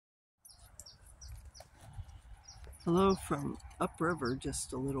Hello from upriver,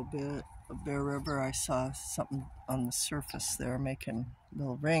 just a little bit. Bear River, I saw something on the surface there making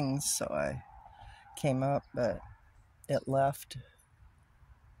little rings, so I came up, but it left.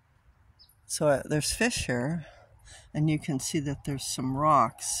 So there's fish here, and you can see that there's some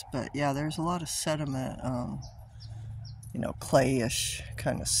rocks, but yeah, there's a lot of sediment, clayish,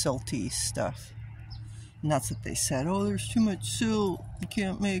 kind of silty stuff. And that's what they said. Oh, there's too much silt, you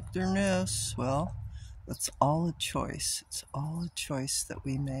can't make their nests. Well, that's all a choice. It's all a choice that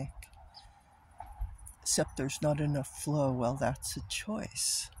we make. Except there's not enough flow. Well, that's a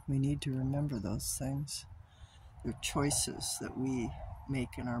choice. We need to remember those things. They're choices that we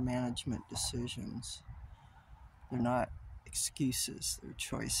make in our management decisions. They're not excuses, they're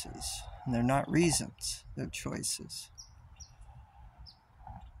choices. And they're not reasons, they're choices.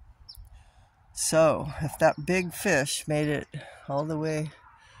 So, if that big fish made it all the way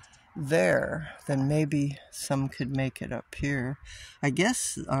there, then maybe some could make it up here. I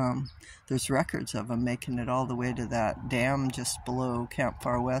guess there's records of them making it all the way to that dam just below Camp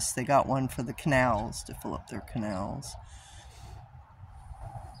Far West. They got one for the canals, to fill up their canals.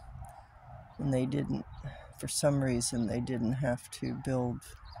 And they didn't, for some reason, they didn't have to build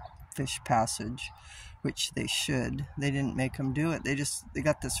fish passage, which they should. They didn't make them do it. They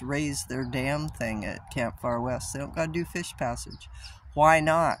got this raise their dam thing at Camp Far West. They don't got to do fish passage. Why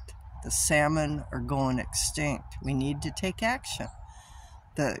not? The salmon are going extinct. We need to take action.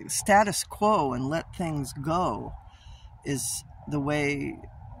 The status quo and let things go is the way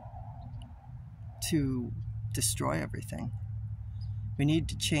to destroy everything. We need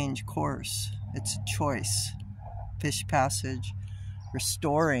to change course. It's a choice. Fish passage,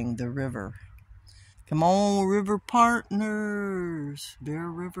 restoring the river. Come on, river partners. Bear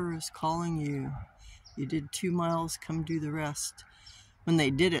River is calling you. You did 2 miles, come do the rest. When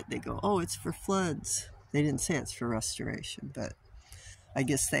they did it, they go, oh, it's for floods. They didn't say it's for restoration, but I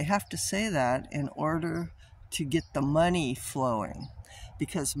guess they have to say that in order to get the money flowing.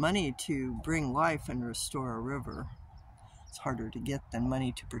 Because money to bring life and restore a river, it's harder to get than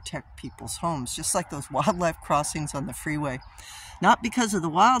money to protect people's homes. Just like those wildlife crossings on the freeway. Not because of the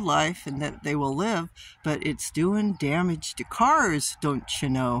wildlife and that they will live, but it's doing damage to cars, don't you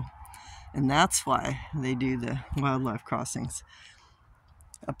know? And that's why they do the wildlife crossings.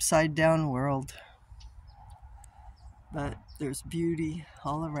 Upside down world. But there's beauty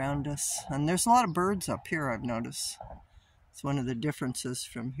all around us. And there's a lot of birds up here, I've noticed. It's one of the differences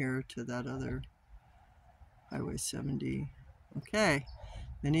from here to that other Highway 70. Okay,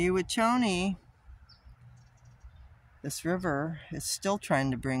 Minnewachuny. This river is still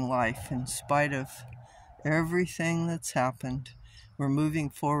trying to bring life in spite of everything that's happened. We're moving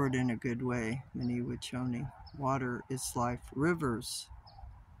forward in a good way, Minnewachuny. Water is life. Rivers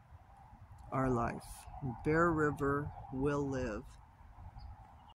are life. Bear River will live.